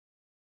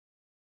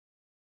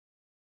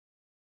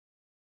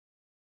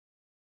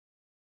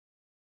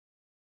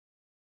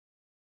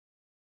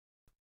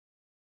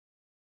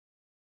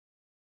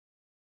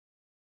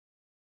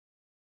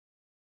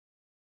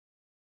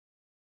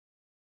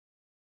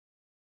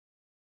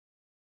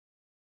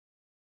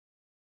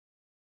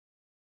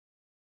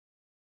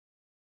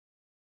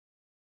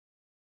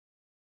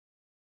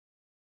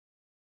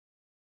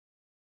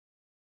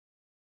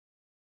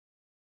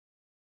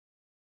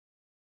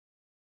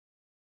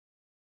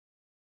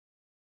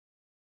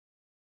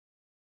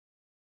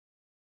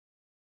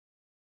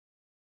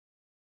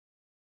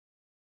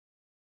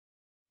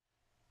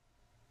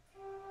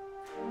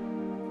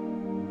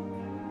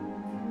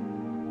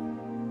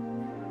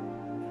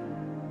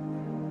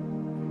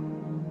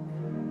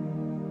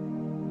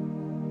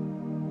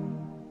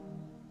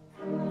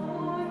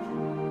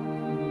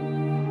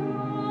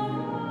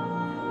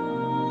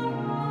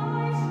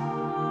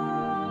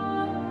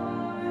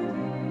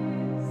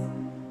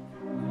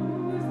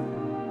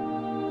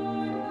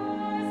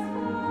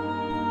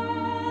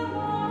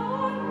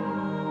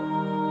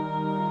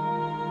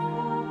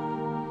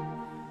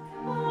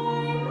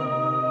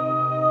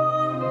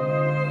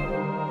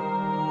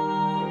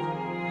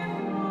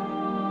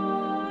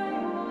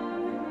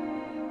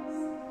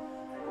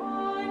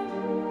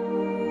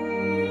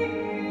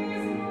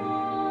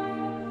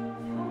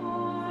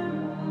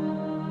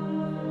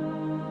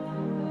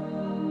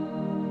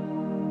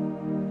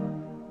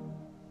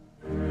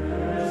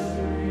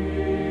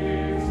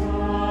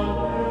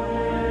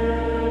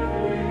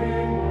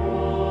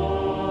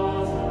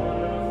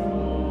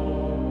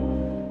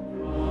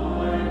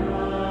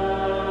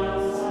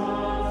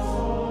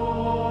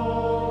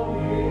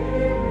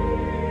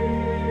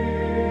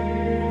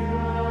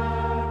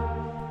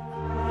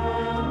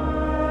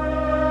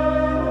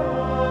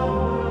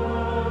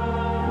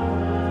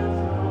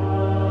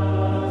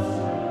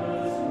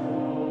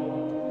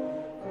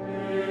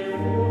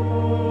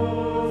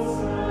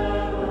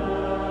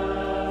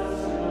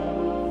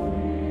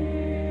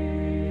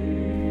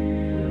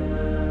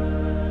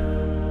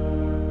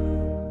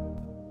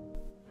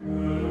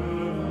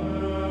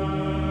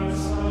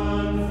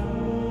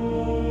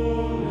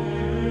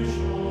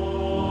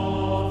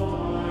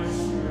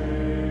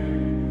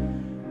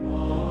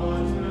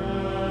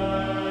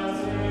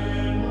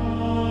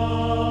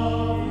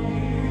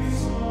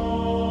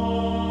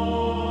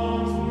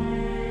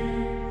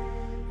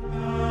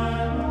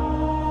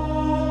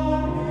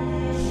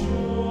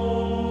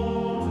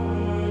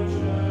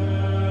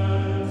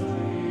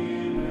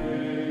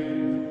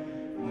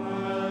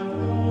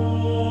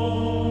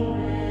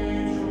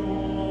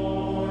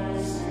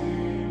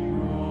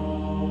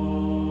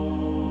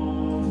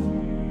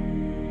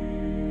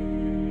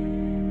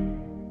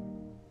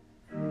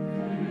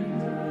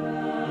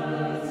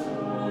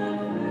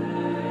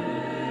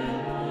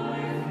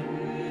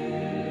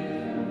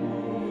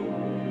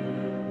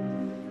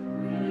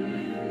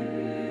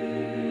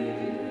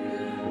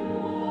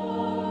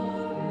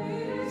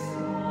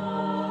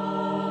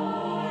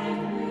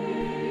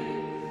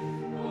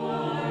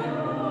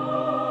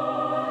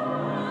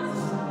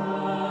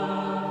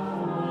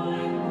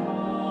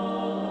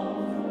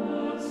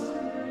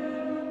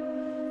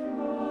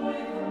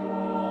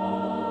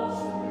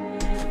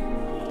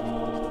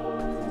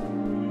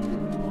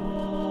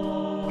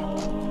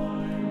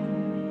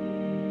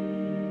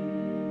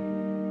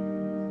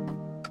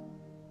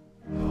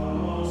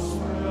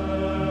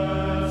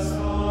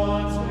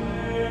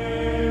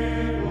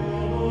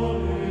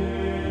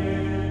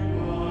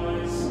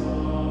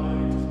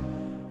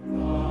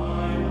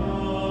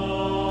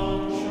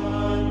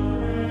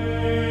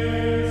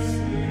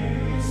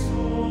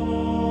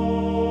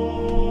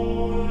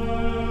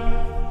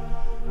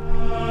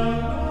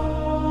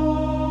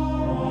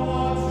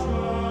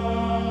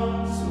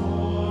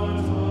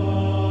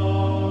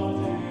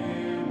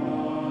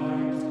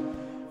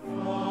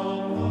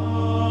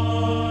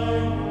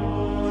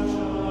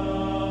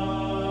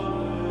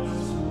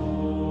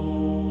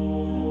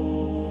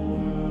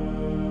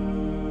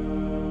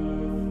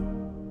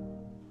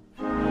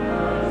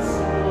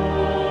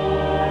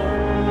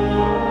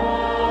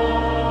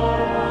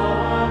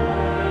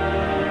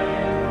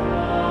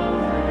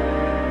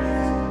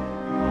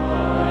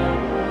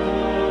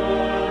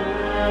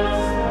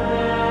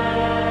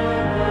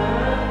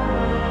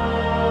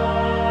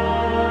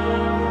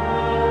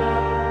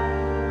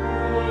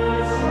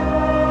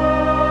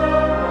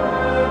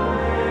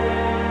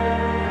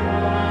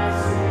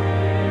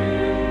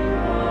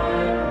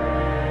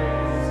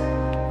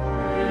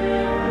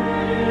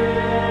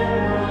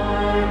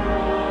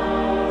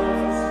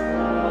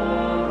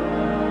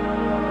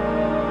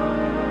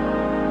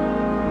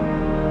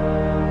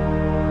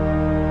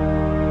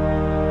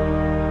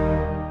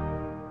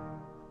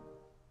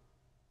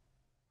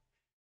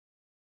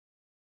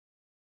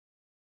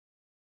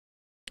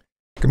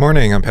Good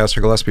morning. I'm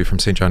Pastor Gillespie from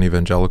St. John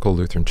Evangelical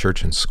Lutheran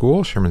Church and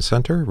School, Sherman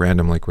Center,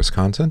 Random Lake,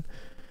 Wisconsin.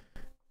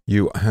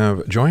 You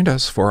have joined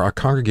us for our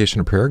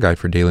Congregation of Prayer Guide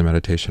for Daily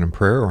Meditation and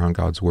Prayer around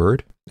God's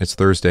Word. It's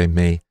Thursday,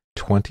 May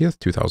 20th,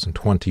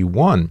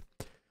 2021.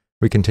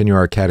 We continue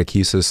our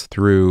catechesis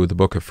through the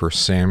book of 1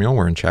 Samuel.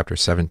 We're in chapter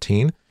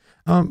 17.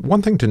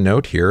 One thing to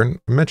note here, and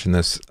I mentioned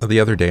this the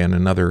other day in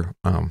another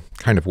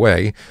kind of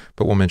way,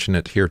 but we'll mention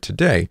it here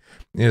today,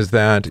 is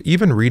that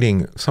even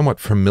reading somewhat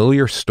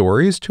familiar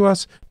stories to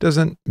us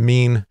doesn't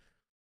mean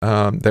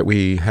that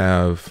we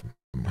have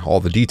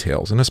all the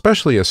details. And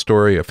especially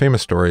a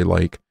famous story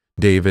like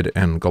David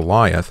and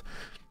Goliath,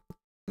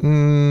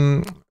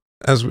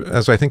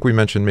 as I think we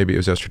mentioned, maybe it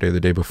was yesterday or the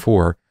day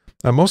before,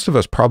 most of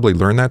us probably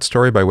learned that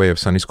story by way of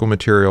Sunday school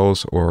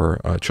materials or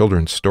a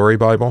children's story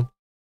Bible,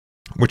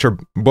 which are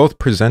both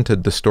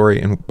presented the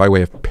story by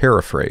way of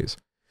paraphrase,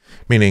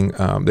 meaning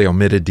they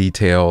omitted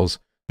details,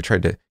 they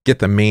tried to get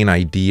the main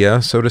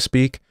idea, so to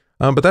speak,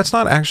 but that's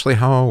not actually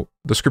how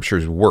the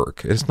scriptures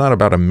work. It's not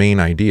about a main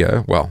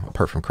idea, well,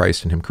 apart from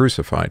Christ and Him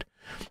crucified.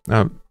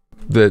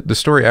 The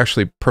story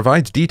actually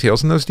provides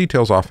details, and those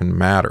details often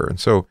matter. And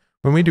so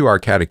when we do our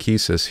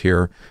catechesis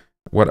here,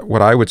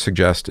 what I would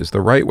suggest is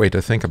the right way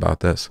to think about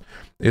this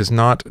is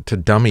not to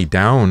dummy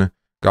down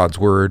God's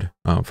word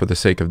for the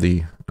sake of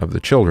the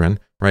children,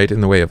 right,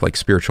 in the way of like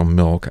spiritual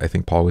milk, I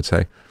think Paul would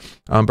say,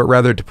 but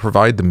rather to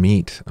provide the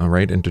meat,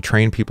 right, and to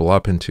train people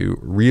up into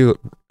real,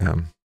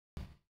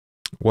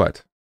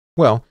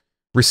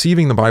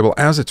 receiving the Bible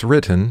as it's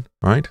written,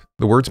 right,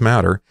 the words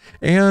matter,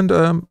 and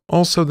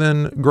also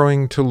then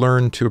growing to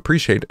learn to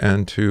appreciate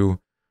and to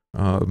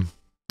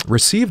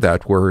receive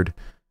that word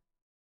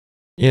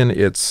in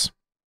its,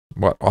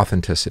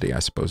 authenticity, I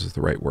suppose is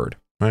the right word.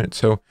 Right,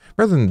 so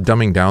rather than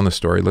dumbing down the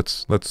story,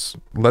 let's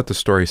let the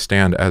story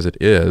stand as it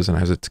is and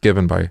as it's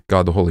given by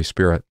God the Holy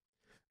Spirit,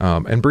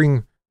 and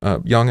bring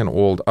young and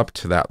old up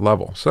to that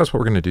level. So that's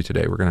what we're going to do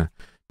today. We're going to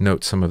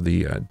note some of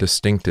the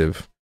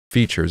distinctive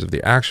features of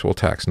the actual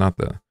text, not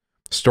the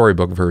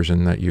storybook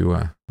version that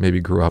you maybe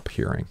grew up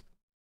hearing.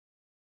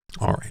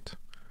 All right.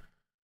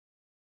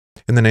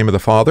 In the name of the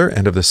Father,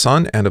 and of the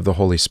Son, and of the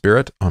Holy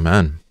Spirit,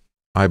 Amen.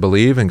 I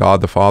believe in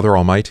God the Father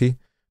Almighty,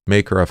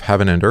 Maker of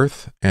heaven and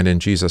earth, and in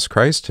Jesus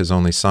Christ, His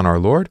only Son, our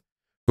Lord,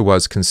 who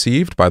was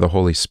conceived by the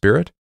Holy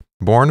Spirit,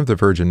 born of the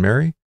Virgin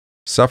Mary,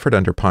 suffered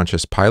under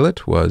Pontius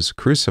Pilate, was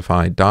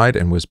crucified, died,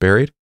 and was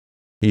buried.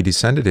 He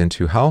descended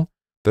into hell.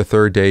 The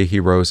third day He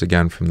rose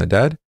again from the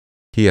dead.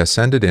 He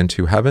ascended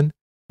into heaven,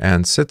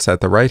 and sits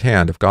at the right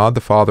hand of God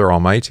the Father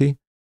Almighty.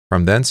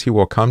 From thence He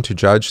will come to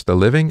judge the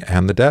living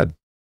and the dead.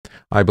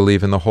 I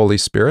believe in the Holy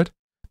Spirit,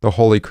 the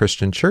holy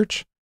Christian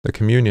Church, the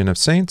communion of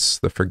saints,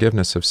 the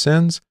forgiveness of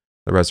sins,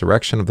 the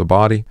resurrection of the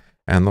body,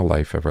 and the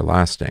life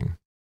everlasting.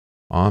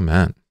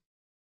 Amen.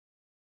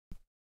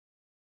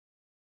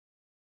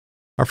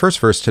 Our first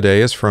verse today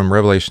is from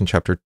Revelation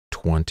chapter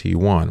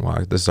 21.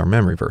 Well, this is our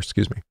memory verse,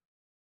 excuse me.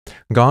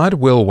 God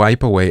will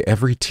wipe away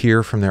every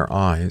tear from their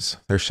eyes.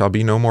 There shall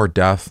be no more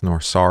death,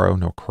 nor sorrow,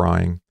 nor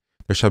crying.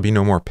 There shall be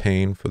no more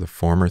pain, for the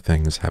former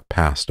things have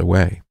passed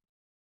away.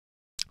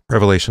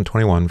 Revelation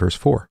 21, verse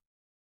 4.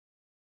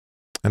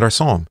 And our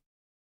psalm.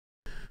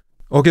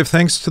 Oh, give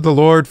thanks to the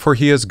Lord, for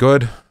He is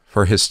good,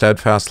 for His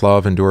steadfast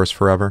love endures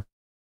forever.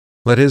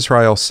 Let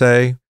Israel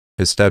say,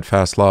 His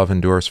steadfast love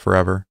endures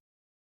forever.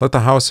 Let the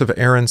house of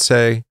Aaron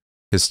say,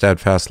 His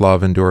steadfast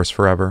love endures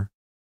forever.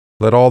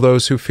 Let all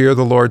those who fear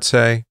the Lord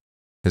say,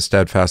 His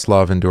steadfast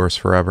love endures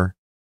forever.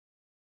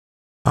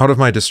 Out of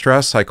my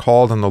distress I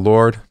called on the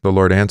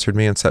Lord answered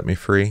me and set me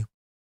free.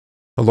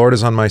 The Lord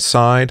is on my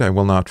side, I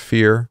will not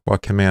fear.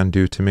 What can man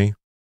do to me?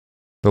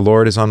 The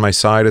Lord is on my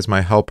side as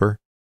my helper.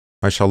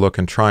 I shall look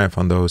in triumph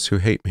on those who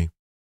hate me.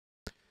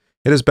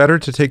 It is better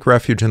to take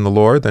refuge in the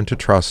Lord than to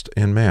trust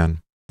in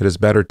man. It is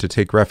better to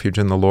take refuge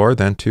in the Lord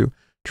than to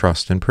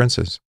trust in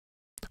princes.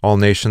 All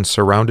nations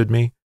surrounded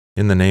me.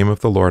 In the name of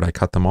the Lord I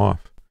cut them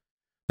off.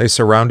 They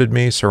surrounded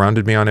me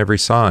on every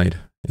side.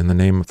 In the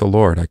name of the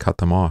Lord I cut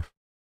them off.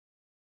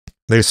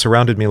 They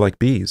surrounded me like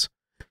bees.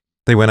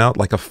 They went out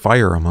like a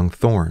fire among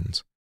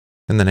thorns.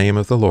 In the name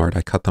of the Lord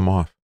I cut them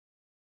off.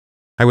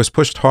 I was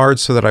pushed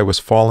hard so that I was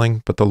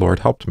falling, but the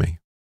Lord helped me.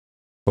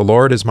 The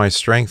Lord is my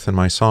strength and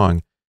my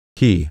song.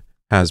 He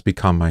has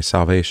become my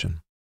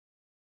salvation.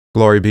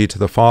 Glory be to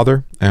the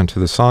Father, and to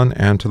the Son,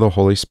 and to the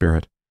Holy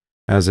Spirit,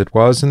 as it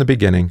was in the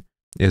beginning,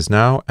 is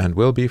now, and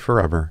will be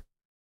forever.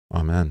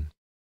 Amen.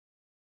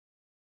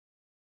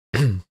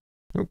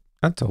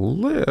 That's a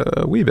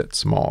wee bit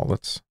small.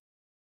 Let's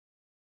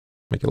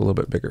make it a little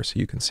bit bigger so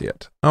you can see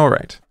it. All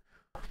right.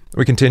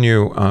 We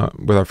continue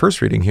with our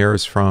first reading here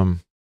is from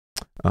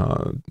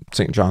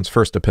St. John's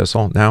first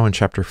epistle, now in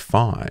chapter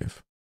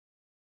 5.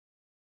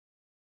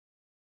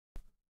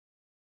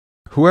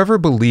 Whoever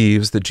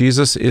believes that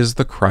Jesus is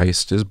the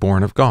Christ is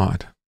born of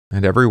God,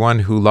 and everyone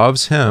who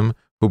loves Him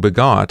who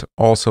begot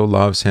also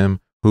loves Him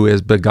who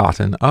is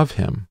begotten of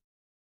Him.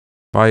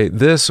 By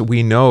this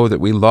we know that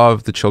we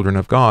love the children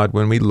of God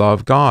when we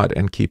love God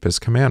and keep His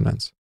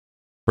commandments.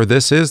 For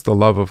this is the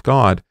love of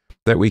God,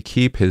 that we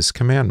keep his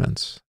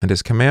commandments, and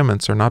his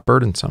commandments are not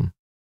burdensome.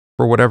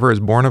 For whatever is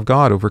born of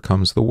God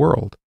overcomes the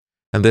world.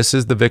 And this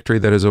is the victory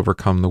that has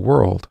overcome the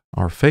world,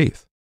 our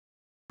faith.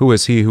 Who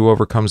is he who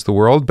overcomes the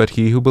world but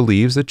he who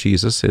believes that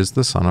Jesus is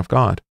the Son of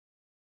God?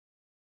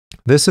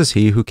 This is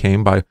he who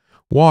came by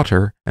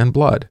water and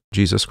blood,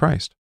 Jesus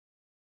Christ.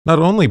 Not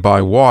only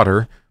by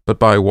water, but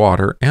by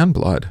water and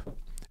blood.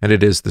 And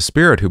it is the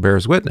Spirit who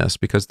bears witness,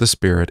 because the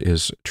Spirit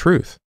is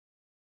truth.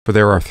 For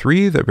there are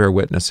three that bear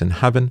witness in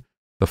heaven,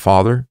 the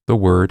Father, the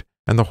Word,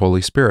 and the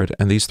Holy Spirit,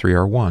 and these three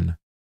are one.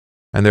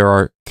 And there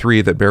are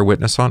three that bear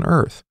witness on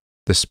earth,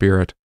 the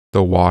Spirit,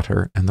 the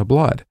water, and the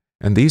blood,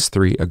 and these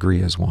three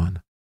agree as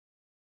one.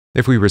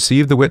 If we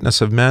receive the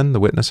witness of men, the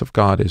witness of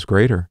God is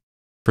greater.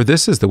 For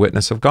this is the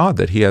witness of God,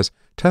 that he has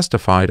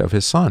testified of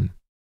his Son.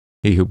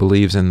 He who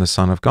believes in the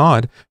Son of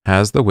God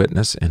has the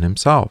witness in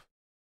himself.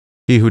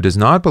 He who does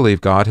not believe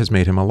God has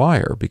made him a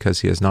liar, because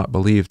he has not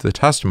believed the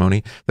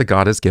testimony that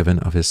God has given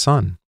of his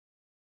Son.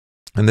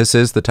 And this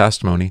is the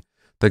testimony,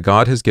 that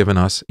God has given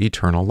us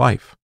eternal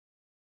life.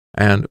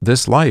 And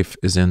this life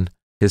is in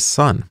his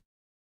Son.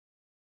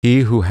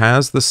 He who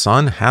has the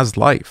Son has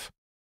life.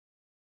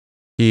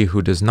 He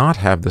who does not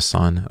have the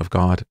Son of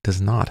God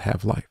does not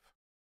have life.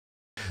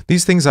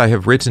 These things I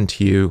have written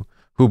to you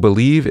who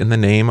believe in the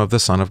name of the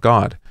Son of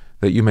God,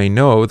 that you may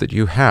know that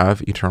you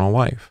have eternal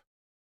life,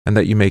 and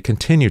that you may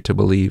continue to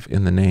believe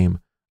in the name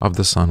of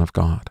the Son of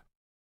God.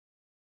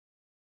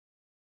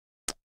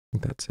 I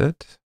think that's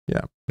it.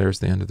 Yeah, there's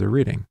the end of the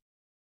reading.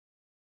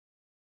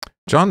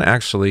 John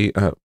actually,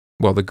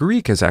 the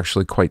Greek is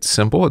actually quite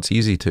simple. It's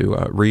easy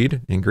to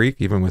read in Greek,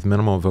 even with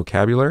minimal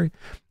vocabulary.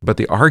 But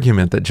the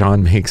argument that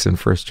John makes in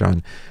 1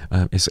 John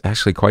is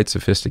actually quite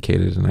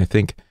sophisticated, and I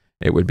think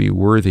it would be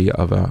worthy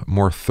of a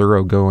more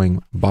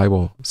thoroughgoing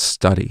Bible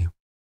study,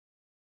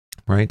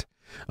 right?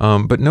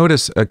 But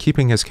notice,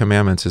 keeping his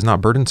commandments is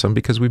not burdensome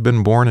because we've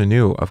been born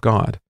anew of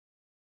God,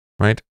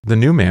 right? The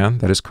new man,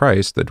 that is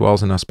Christ, that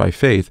dwells in us by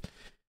faith,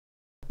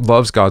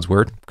 loves God's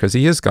word because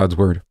he is God's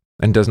word,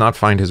 and does not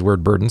find his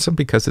word burdensome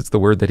because it's the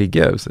word that he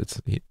gives.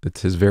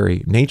 It's his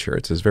very nature.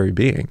 It's his very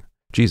being,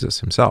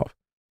 Jesus himself,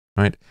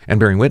 right? And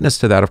bearing witness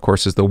to that, of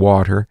course, is the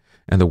water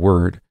and the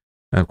word,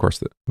 and of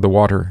course, the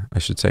water, I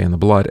should say, and the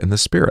blood and the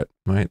Spirit,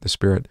 right? The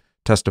Spirit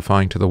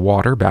testifying to the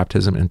water,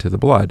 baptism, and to the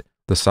blood,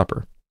 the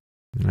supper,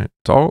 right?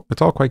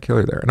 It's all quite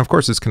clear there. And of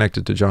course, it's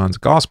connected to John's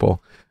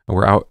gospel,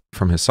 where out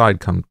from his side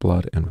come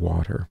blood and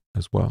water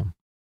as well.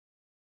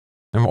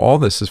 And all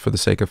this is for the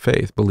sake of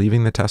faith,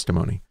 believing the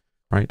testimony,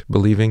 right?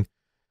 Believing,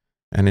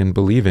 and in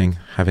believing,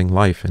 having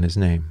life in his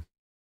name.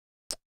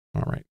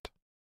 All right.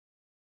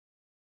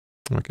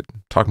 I could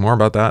talk more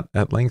about that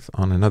at length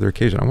on another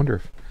occasion. I wonder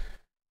if...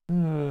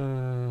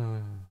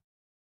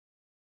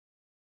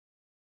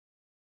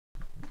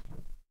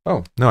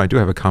 Oh, no, I do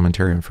have a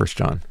commentary on 1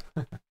 John.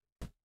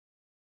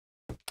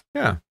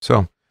 Yeah,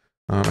 so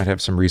I'd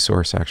have some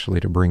resource actually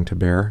to bring to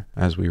bear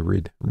as we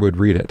would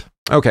read it.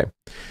 Okay.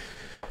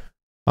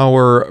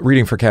 Our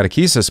reading for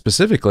catechesis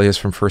specifically is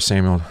from 1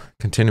 Samuel,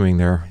 continuing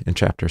there in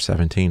chapter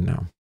 17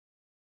 now.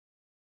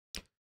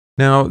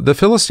 Now, the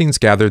Philistines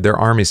gathered their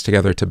armies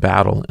together to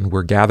battle and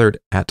were gathered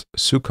at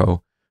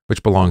Succoth,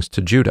 which belongs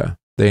to Judah.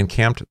 They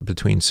encamped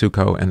between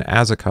Succoth and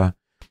Azekah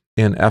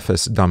in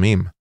Ephes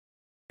Dammim.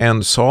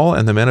 And Saul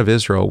and the men of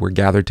Israel were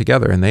gathered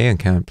together, and they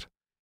encamped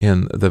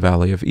in the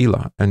valley of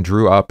Elah, and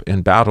drew up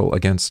in battle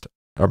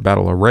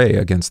array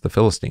against the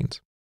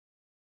Philistines.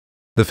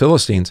 The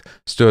Philistines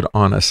stood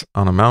on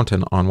a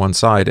mountain on one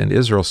side, and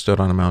Israel stood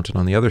on a mountain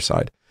on the other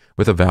side,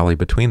 with a valley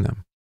between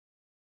them.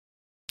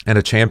 And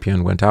a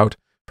champion went out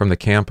from the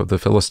camp of the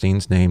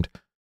Philistines named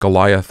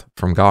Goliath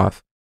from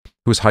Gath,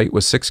 whose height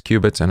was 6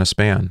 cubits and a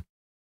span.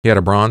 He had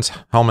a bronze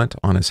helmet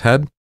on his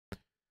head,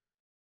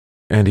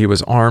 and he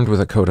was armed with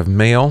a coat of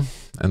mail,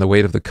 and the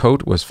weight of the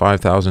coat was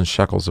 5,000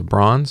 shekels of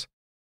bronze.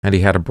 And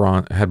he had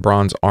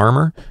bronze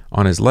armor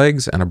on his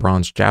legs, and a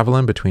bronze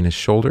javelin between his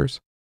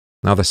shoulders.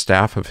 Now the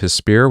staff of his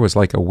spear was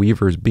like a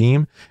weaver's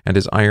beam, and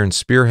his iron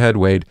spearhead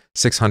weighed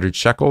 600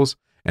 shekels,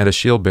 and a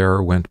shield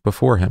bearer went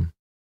before him.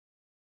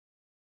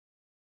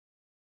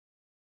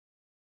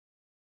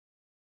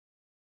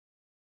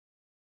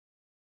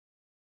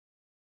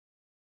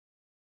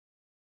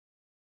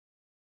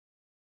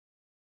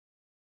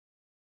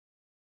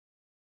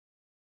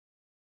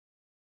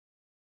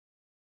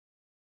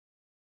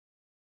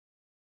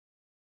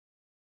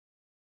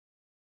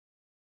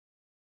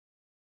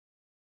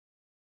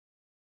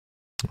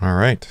 All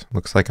right,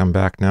 looks like I'm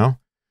back now.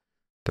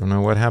 Don't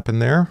know what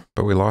happened there,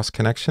 but we lost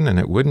connection and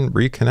it wouldn't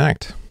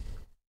reconnect.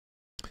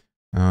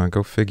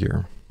 Go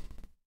figure.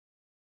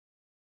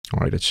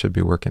 All right, it should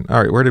be working.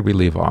 All right, where did we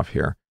leave off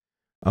here?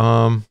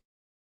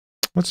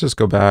 Let's just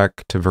go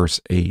back to verse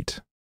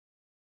 8.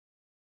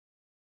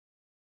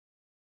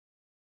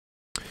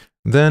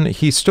 Then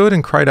he stood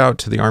and cried out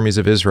to the armies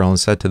of Israel and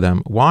said to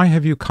them, "Why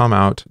have you come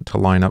out to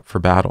line up for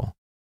battle?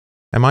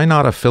 Am I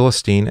not a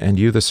Philistine, and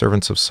you the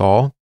servants of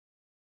Saul?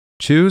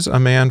 Choose a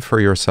man for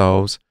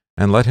yourselves,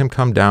 and let him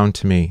come down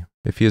to me.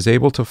 If he is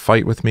able to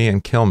fight with me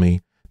and kill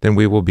me, then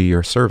we will be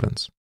your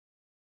servants.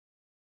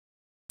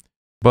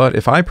 But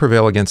if I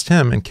prevail against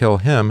him and kill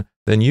him,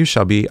 then you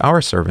shall be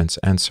our servants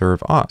and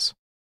serve us.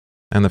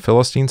 And the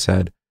Philistine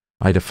said,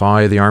 I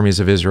defy the armies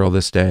of Israel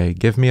this day.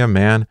 Give me a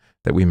man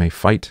that we may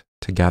fight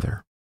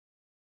together.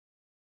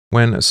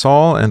 When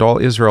Saul and all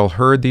Israel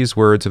heard these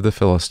words of the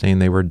Philistine,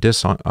 they were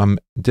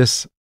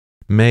dismayed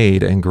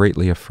and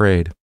greatly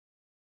afraid.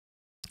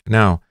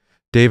 Now,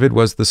 David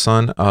was the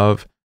son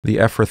of the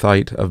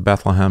Ephrathite of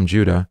Bethlehem,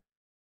 Judah,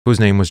 whose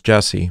name was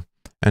Jesse,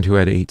 and who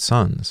had 8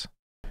 sons.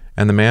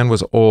 And the man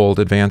was old,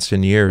 advanced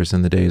in years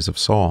in the days of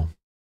Saul.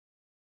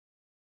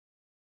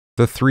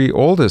 The 3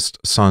 oldest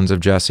sons of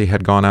Jesse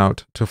had gone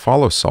out to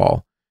follow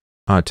Saul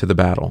to the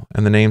battle,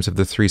 and the names of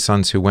the 3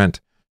 sons who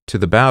went to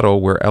the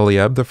battle were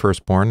Eliab the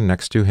firstborn, and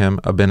next to him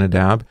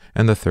Abinadab,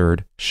 and the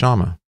third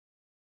Shammah.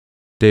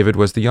 David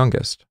was the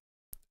youngest,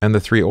 and the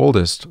 3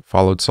 oldest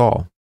followed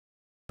Saul.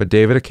 But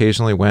David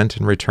occasionally went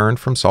and returned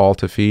from Saul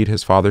to feed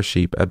his father's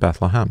sheep at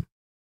Bethlehem.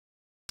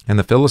 And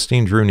the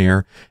Philistine drew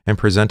near and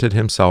presented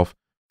himself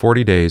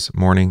 40 days,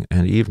 morning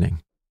and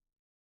evening.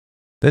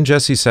 Then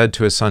Jesse said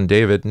to his son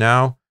David,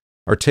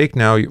 Take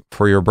now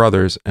for your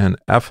brothers an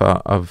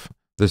ephah of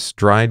this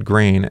dried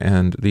grain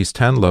and these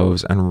 10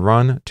 loaves, and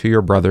run to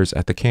your brothers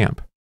at the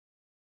camp.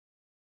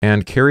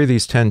 And carry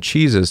these 10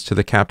 cheeses to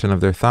the captain of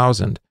their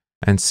 1,000,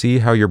 and see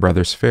how your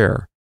brothers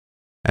fare,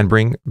 and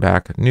bring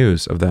back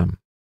news of them.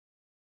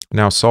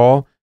 Now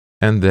Saul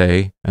and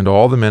they and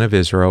all the men of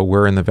Israel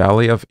were in the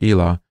valley of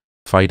Elah,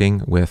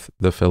 fighting with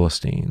the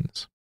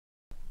Philistines.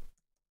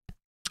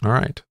 All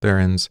right, there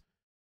ends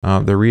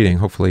the reading.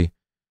 Hopefully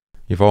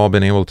you've all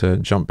been able to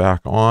jump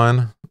back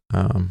on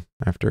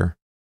after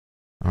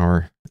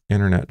our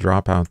internet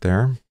dropout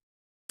there.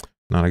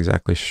 Not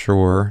exactly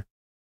sure.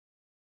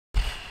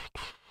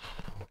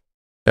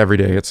 Every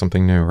day it's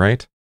something new,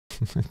 right?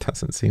 It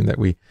doesn't seem that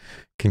we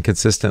can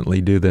consistently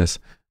do this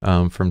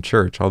from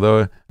church.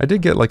 Although I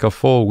did get like a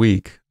full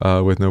week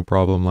with no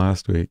problem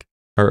last week,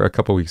 or a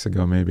couple weeks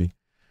ago maybe.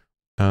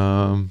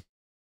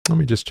 Let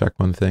me just check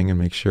one thing and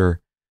make sure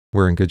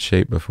we're in good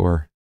shape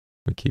before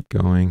we keep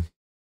going.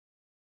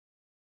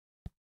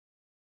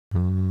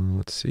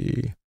 Let's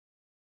see.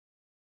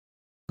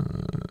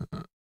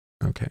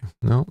 Okay,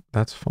 no,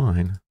 that's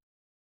fine.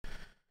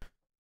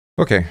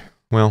 Okay,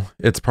 well,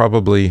 it's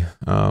probably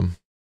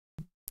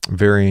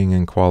varying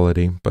in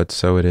quality, but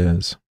so it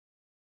is.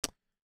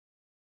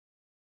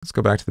 Let's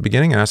go back to the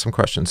beginning and ask some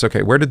questions.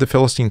 Okay, where did the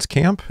Philistines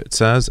camp? It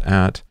says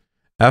at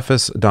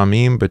Ephes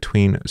Damim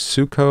between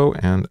Succo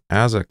and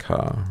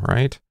Azekah,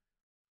 right?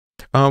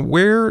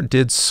 Where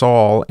did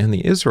Saul and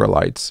the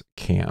Israelites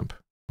camp?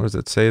 What does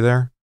it say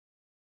there?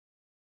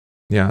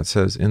 Yeah, it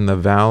says in the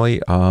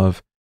valley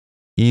of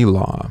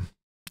Elah.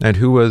 And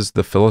who was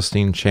the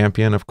Philistine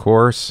champion, of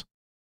course?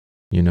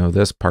 You know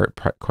this part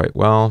quite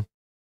well.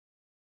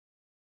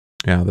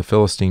 Yeah, the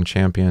Philistine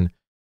champion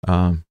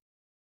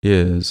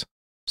is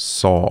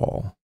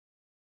Saul.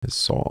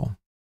 All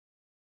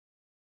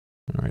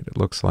right, it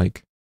looks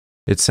like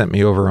it sent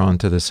me over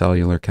onto the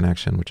cellular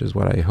connection, which is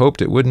what I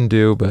hoped it wouldn't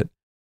do, but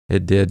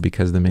it did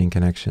because the main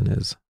connection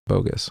is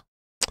bogus.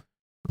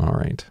 All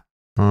right.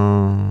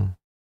 All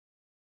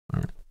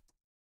right.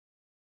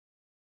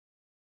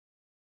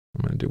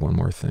 I'm going to do one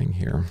more thing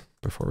here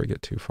before we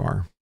get too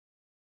far.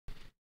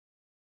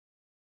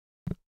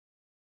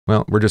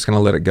 Well, we're just going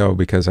to let it go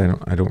because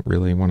I don't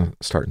really want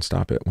to start and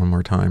stop it one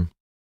more time.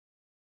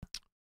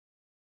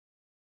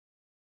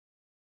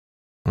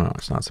 Oh,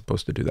 it's not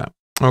supposed to do that.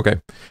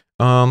 Okay.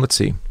 Let's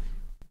see.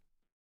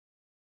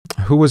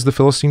 Who was the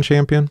Philistine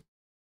champion?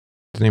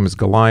 His name is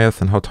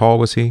Goliath, and how tall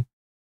was he?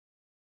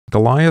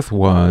 Goliath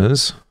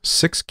was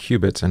 6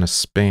 cubits in a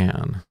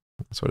span.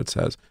 That's what it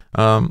says.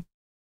 And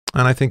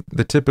I think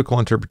the typical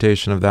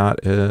interpretation of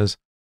that is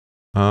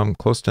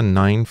close to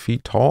 9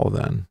 feet tall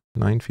then.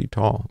 9 feet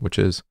tall, which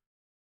is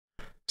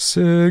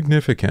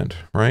significant,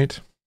 right?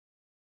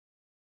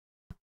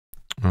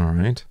 All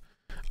right.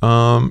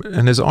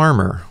 And his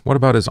armor. What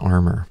about his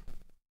armor?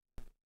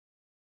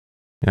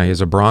 Yeah, he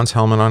has a bronze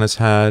helmet on his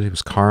head. He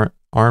was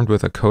armed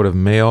with a coat of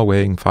mail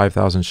weighing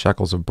 5,000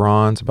 shekels of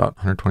bronze, about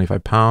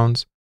 125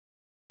 pounds,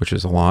 which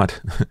is a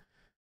lot.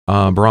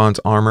 Bronze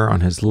armor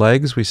on his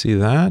legs, we see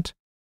that.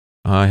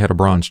 He had a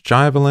bronze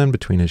javelin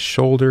between his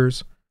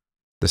shoulders.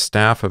 The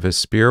staff of his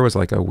spear was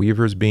like a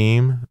weaver's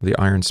beam. The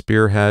iron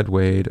spearhead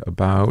weighed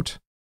about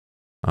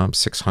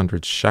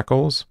 600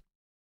 shekels.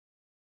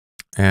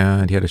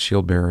 And he had a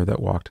shield bearer that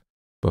walked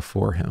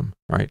before him,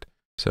 right?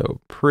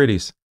 So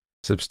pretty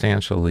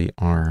substantially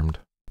armed.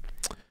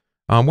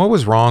 What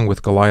was wrong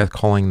with Goliath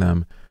calling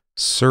them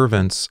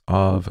servants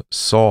of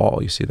Saul?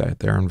 You see that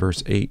there in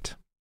verse 8.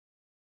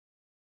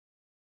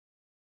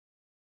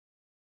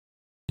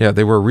 Yeah,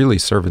 they were really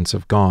servants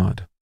of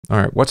God. All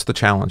right, what's the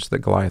challenge that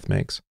Goliath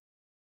makes?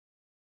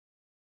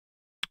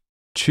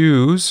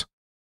 Choose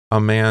a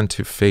man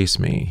to face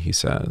me, he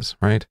says,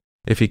 right?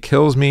 If he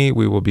kills me,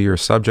 we will be your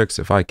subjects.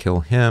 If I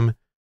kill him,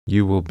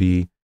 you will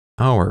be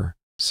our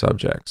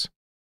subjects.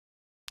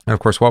 And of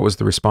course, what was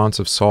the response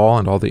of Saul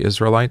and all the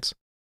Israelites?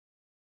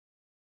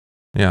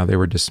 Yeah, they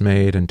were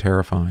dismayed and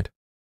terrified.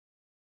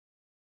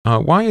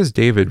 Why is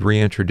David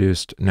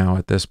reintroduced now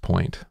at this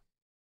point,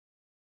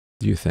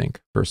 do you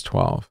think? Verse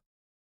 12.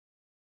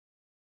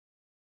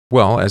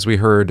 Well, as we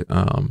heard,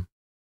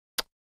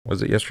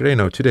 was it yesterday?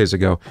 No, 2 days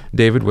ago.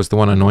 David was the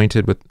one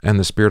anointed with, and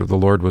the Spirit of the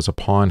Lord was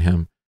upon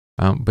him.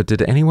 But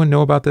did anyone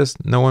know about this?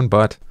 No one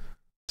but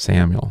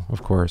Samuel,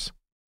 of course.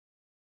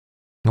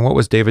 And what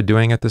was David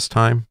doing at this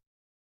time?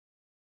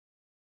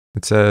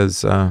 It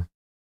says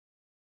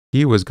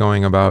he was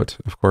going about,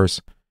 of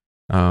course,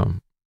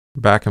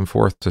 back and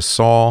forth to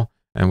Saul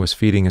and was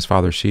feeding his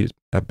father's sheep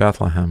at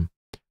Bethlehem,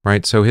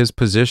 right? So his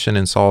position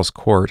in Saul's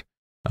court,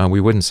 we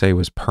wouldn't say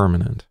was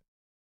permanent.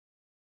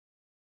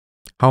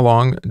 How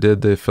long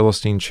did the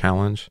Philistine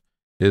challenge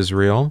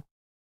Israel?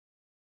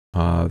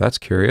 That's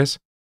curious.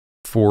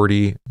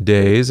 40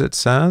 days, it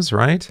says,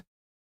 right?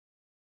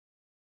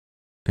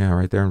 Yeah,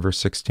 right there in verse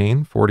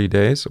 16, 40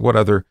 days. What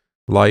other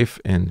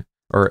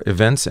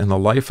events in the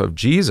life of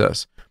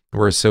Jesus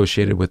were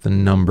associated with the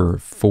number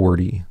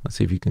 40? Let's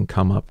see if you can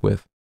come up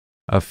with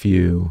a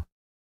few.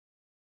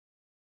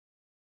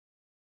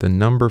 The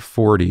number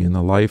 40 in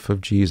the life of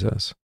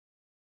Jesus.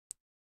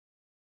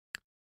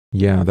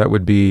 Yeah, that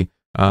would be,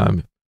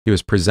 he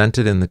was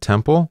presented in the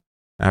temple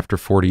after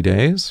 40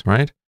 days,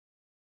 right?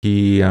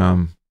 He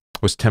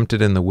was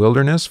tempted in the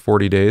wilderness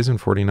 40 days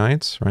and 40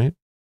 nights, right?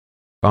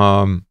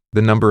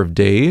 The number of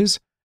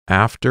days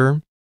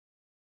after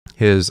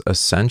his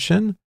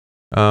ascension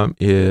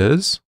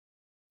is,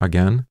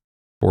 again,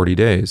 40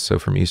 days. So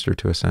from Easter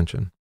to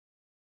Ascension.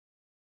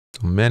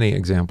 So many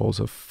examples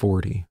of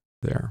 40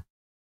 there.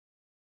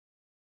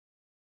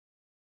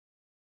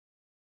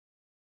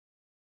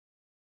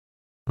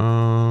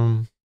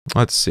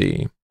 Let's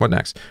see. What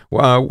next?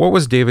 What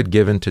was David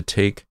given to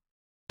take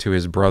to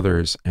his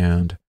brothers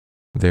and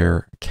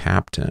their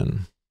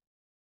captain?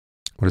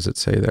 What does it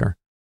say there?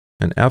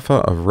 An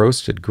ephah of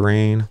roasted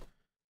grain,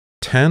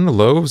 10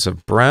 loaves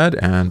of bread,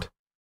 and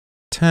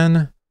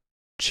 10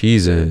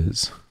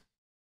 cheeses.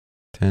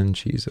 10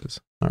 cheeses.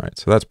 All right,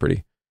 so that's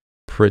pretty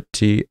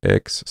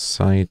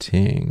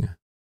exciting.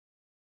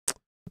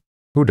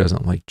 Who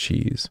doesn't like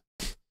cheese?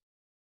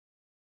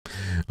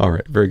 All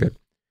right, very good.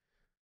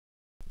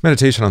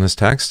 Meditation on this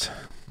text.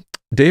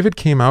 David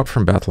came out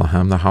from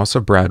Bethlehem, the house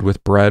of bread,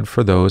 with bread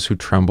for those who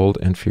trembled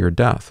and feared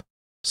death.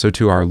 So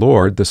to our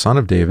Lord, the Son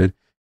of David,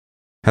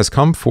 has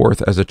come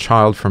forth as a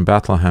child from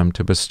Bethlehem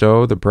to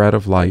bestow the bread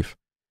of life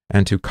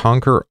and to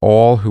conquer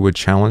all who would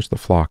challenge the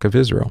flock of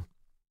Israel.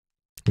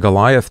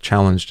 Goliath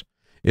challenged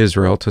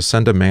Israel to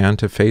send a man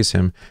to face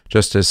him,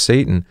 just as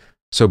Satan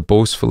so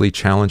boastfully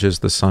challenges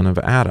the son of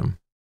Adam.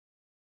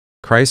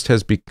 Christ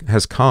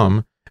has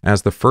come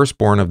as the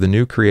firstborn of the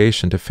new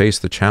creation to face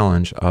the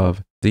challenge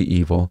of the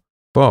evil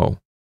foe.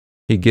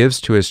 He gives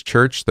to his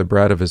church the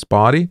bread of his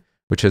body,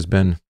 which has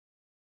been,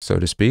 so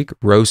to speak,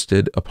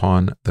 roasted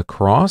upon the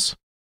cross.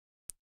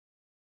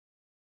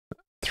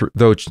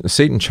 Though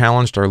Satan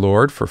challenged our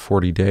Lord for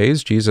 40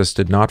 days, Jesus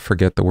did not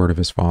forget the word of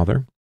his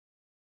Father.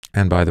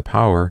 And by the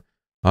power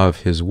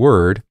of his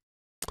word,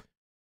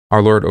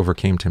 our Lord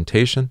overcame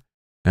temptation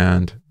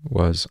and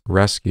was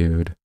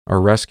rescued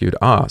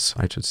us,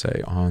 I should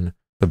say, on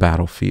the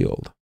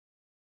battlefield.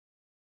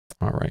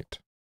 All right.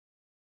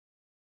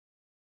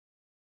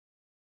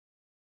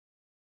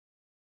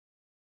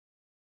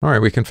 All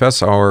right, we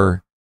confess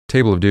our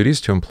table of duties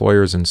to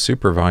employers and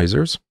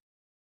supervisors.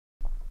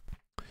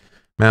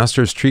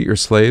 Masters, treat your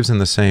slaves in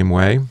the same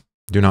way.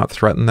 Do not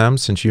threaten them,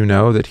 since you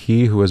know that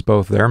he who is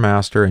both their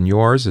master and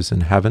yours is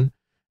in heaven,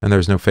 and there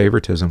is no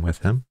favoritism with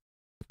him.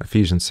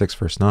 Ephesians 6,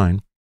 verse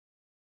 9.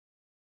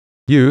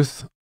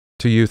 Youth,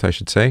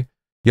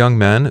 young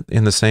men,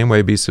 in the same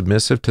way be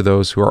submissive to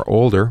those who are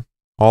older.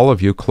 All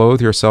of you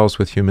clothe yourselves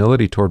with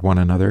humility toward one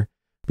another,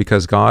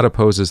 because God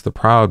opposes the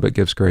proud but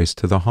gives grace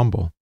to the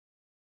humble.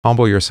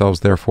 Humble yourselves,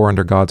 therefore,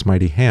 under God's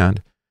mighty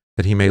hand,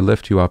 that he may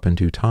lift you up in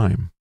due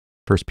time.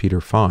 1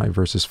 Peter 5,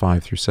 verses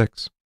 5 through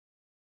 6.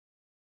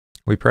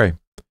 We pray.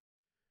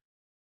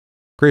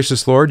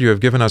 Gracious Lord, you have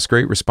given us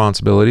great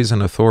responsibilities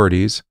and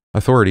authority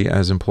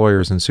as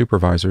employers and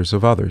supervisors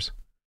of others.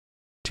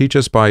 Teach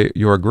us by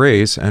your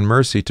grace and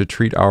mercy to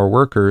treat our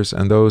workers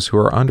and those who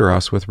are under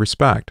us with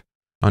respect,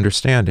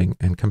 understanding,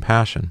 and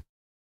compassion.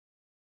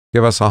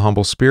 Give us a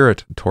humble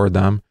spirit toward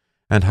them,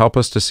 and help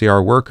us to see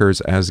our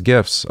workers as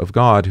gifts of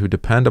God who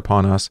depend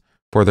upon us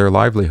for their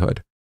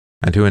livelihood,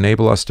 and to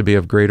enable us to be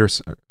of greater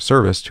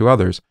service to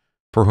others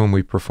for whom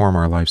we perform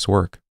our life's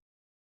work.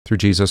 Through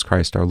Jesus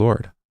Christ our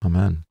Lord.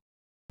 Amen.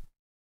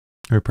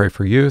 We pray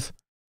for youth.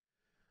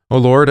 O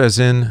Lord, as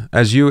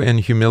you in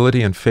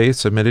humility and faith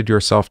submitted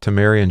yourself to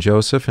Mary and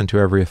Joseph and to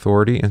every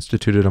authority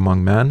instituted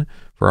among men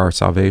for our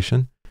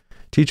salvation,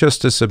 teach us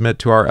to submit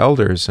to our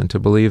elders and to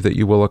believe that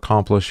you will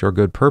accomplish your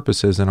good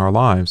purposes in our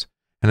lives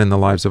and in the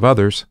lives of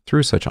others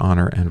through such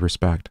honor and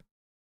respect.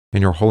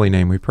 In your holy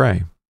name we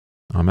pray.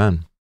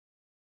 Amen.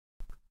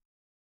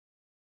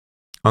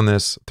 On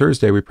this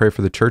Thursday, we pray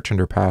for the church and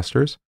her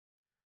pastors,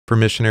 for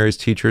missionaries,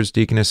 teachers,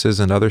 deaconesses,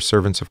 and other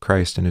servants of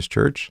Christ in his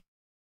church,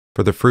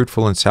 for the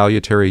fruitful and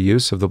salutary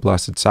use of the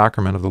blessed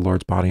sacrament of the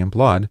Lord's body and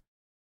blood.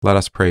 Let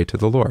us pray to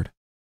the Lord.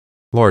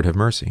 Lord, have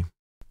mercy.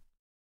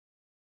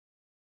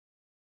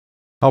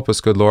 Help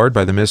us, good Lord,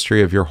 by the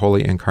mystery of your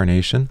holy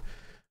incarnation,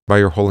 by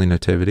your holy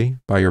nativity,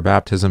 by your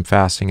baptism,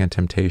 fasting, and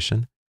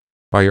temptation,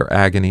 by your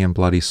agony and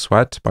bloody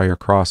sweat, by your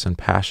cross and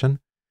passion,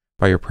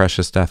 by your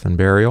precious death and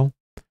burial,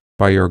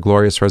 by your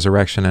glorious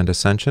resurrection and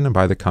ascension, and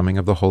by the coming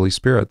of the Holy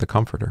Spirit, the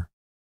Comforter.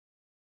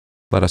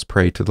 Let us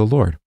pray to the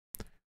Lord.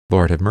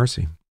 Lord, have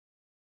mercy.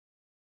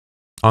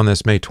 On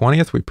this May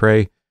 20th, we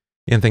pray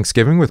in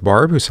thanksgiving with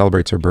Barb, who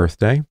celebrates her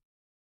birthday,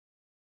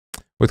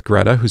 with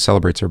Greta, who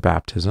celebrates her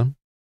baptism,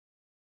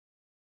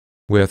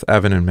 with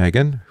Evan and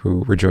Megan,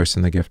 who rejoice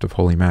in the gift of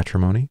holy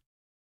matrimony.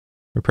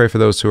 We pray for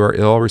those who are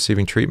ill,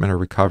 receiving treatment, or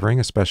recovering,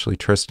 especially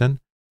Tristan,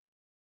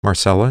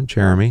 Marcella,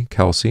 Jeremy,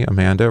 Kelsey,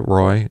 Amanda,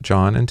 Roy,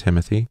 John, and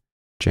Timothy,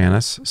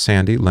 Janice,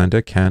 Sandy,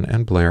 Linda, Ken,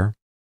 and Blair,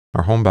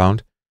 our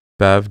homebound,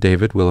 Bev,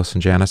 David, Willis,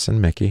 and Janice,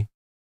 and Mickey,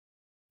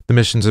 the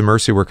missions and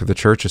mercy work of the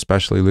Church,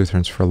 especially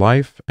Lutherans for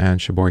Life,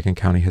 and Sheboygan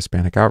County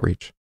Hispanic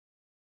Outreach.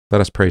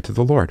 Let us pray to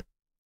the Lord.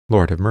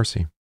 Lord, have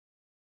mercy.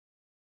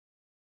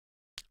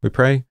 We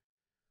pray,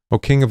 O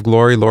King of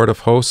glory, Lord of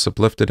hosts,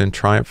 uplifted in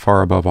triumph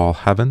far above all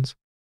heavens,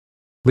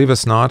 leave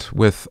us not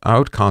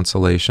without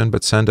consolation,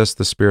 but send us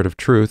the Spirit of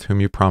truth, whom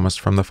you promised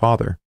from the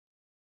Father.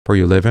 For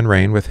you live and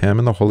reign with him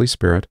and the Holy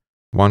Spirit,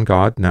 one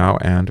God, now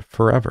and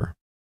forever.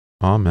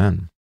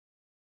 Amen.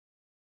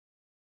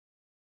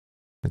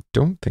 I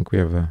don't think we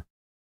have a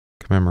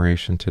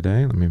commemoration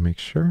today. Let me make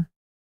sure.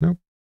 Nope.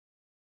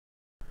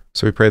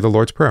 So we pray the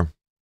Lord's Prayer.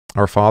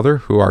 Our Father,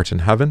 who art in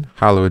heaven,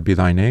 hallowed be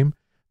thy name.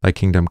 Thy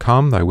kingdom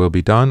come, thy will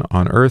be done,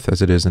 on earth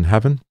as it is in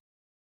heaven.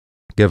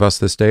 Give us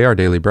this day our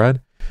daily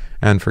bread,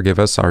 and forgive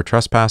us our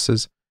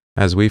trespasses,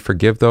 as we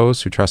forgive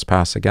those who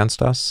trespass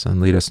against us.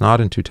 And lead us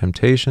not into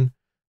temptation,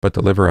 but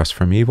deliver us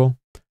from evil.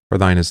 For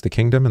thine is the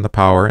kingdom, and the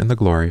power, and the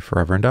glory,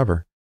 forever and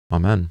ever.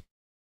 Amen.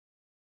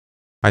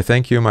 I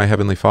thank you, my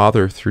heavenly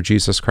Father, through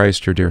Jesus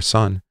Christ, your dear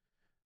Son,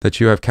 that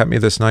you have kept me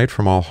this night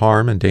from all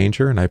harm and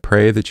danger, and I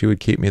pray that you would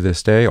keep me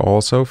this day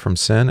also from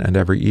sin and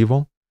every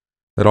evil,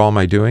 that all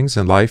my doings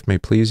in life may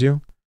please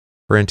you.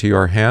 For into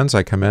your hands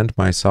I commend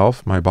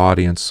myself, my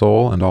body and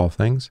soul, and all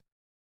things.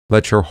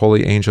 Let your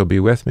holy angel be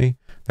with me,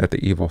 that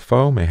the evil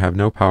foe may have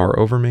no power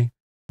over me.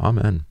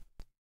 Amen.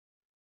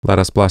 Let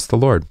us bless the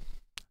Lord.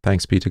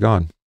 Thanks be to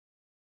God.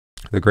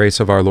 The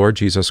grace of our Lord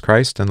Jesus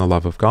Christ, and the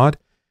love of God,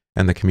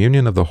 and the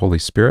communion of the Holy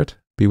Spirit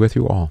be with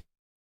you all.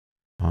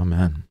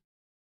 Amen.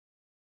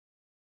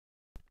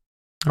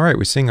 All right,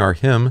 we sing our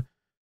hymn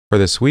for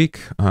this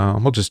week.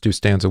 We'll just do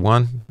stanza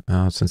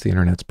 1, since the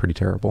internet's pretty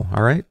terrible.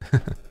 All right?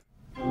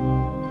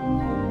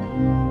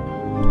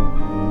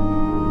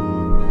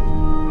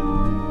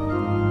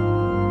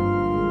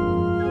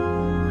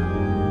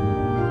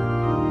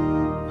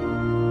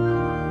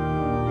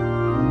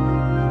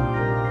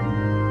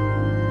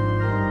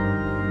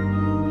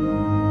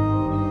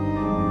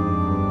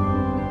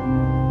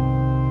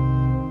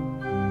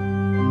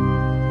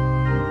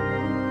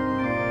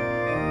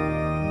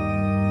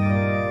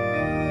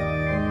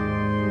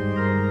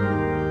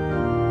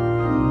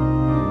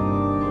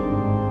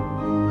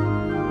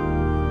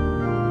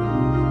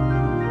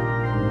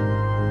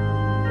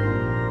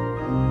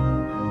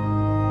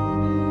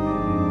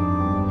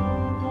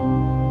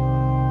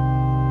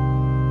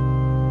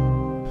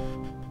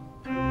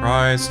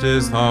 Christ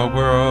is the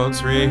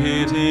world's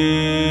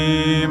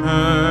Redeemer,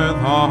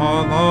 the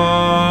lover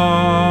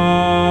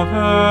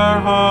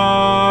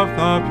of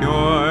the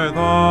pure,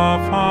 the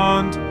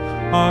font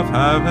of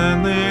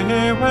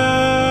heavenly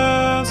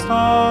wisdom,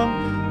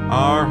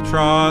 our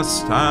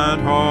trust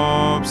and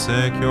hope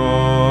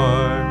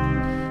secure.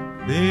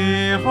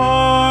 The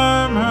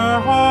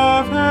armor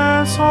of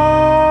his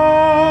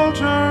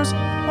soldiers,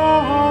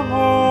 the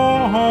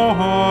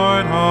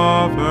Lord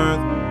of earth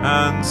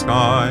and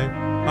sky,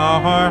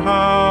 our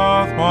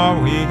health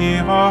while we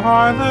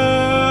are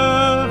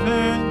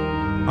living,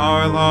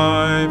 our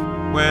life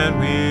when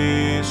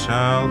we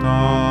shall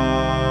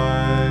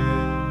die.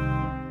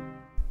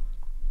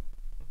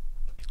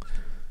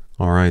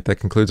 All right, that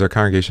concludes our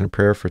congregation of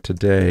prayer for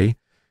today,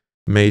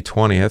 May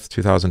 20th,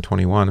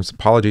 2021.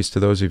 Apologies to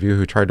those of you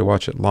who tried to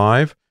watch it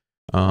live.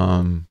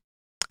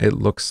 It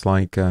looks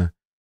like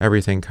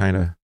everything kind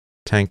of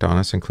tanked on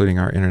us, including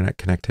our internet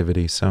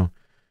connectivity. So,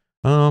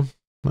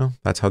 well,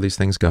 that's how these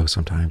things go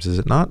sometimes, is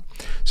it not?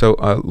 So,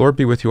 Lord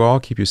be with you all,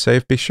 keep you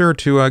safe. Be sure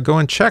to go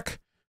and check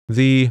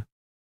the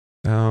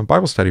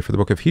Bible study for the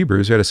book of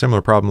Hebrews. We had a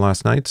similar problem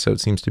last night, so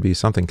it seems to be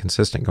something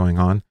consistent going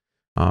on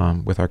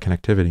with our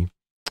connectivity.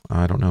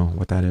 I don't know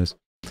what that is.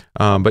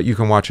 But you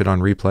can watch it on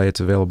replay. It's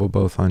available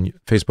both on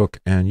Facebook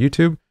and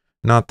YouTube.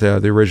 Not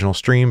the original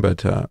stream,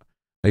 but a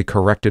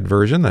corrected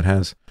version that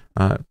has,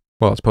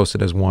 well, it's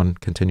posted as one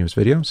continuous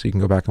video, so you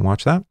can go back and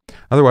watch that.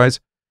 Otherwise,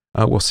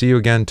 we'll see you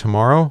again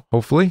tomorrow,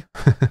 hopefully.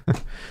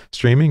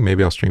 Streaming.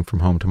 Maybe I'll stream from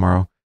home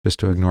tomorrow just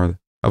to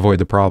avoid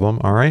the problem.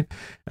 All right.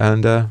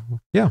 And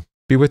yeah,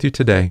 be with you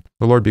today.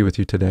 The Lord be with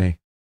you today.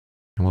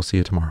 And we'll see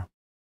you tomorrow.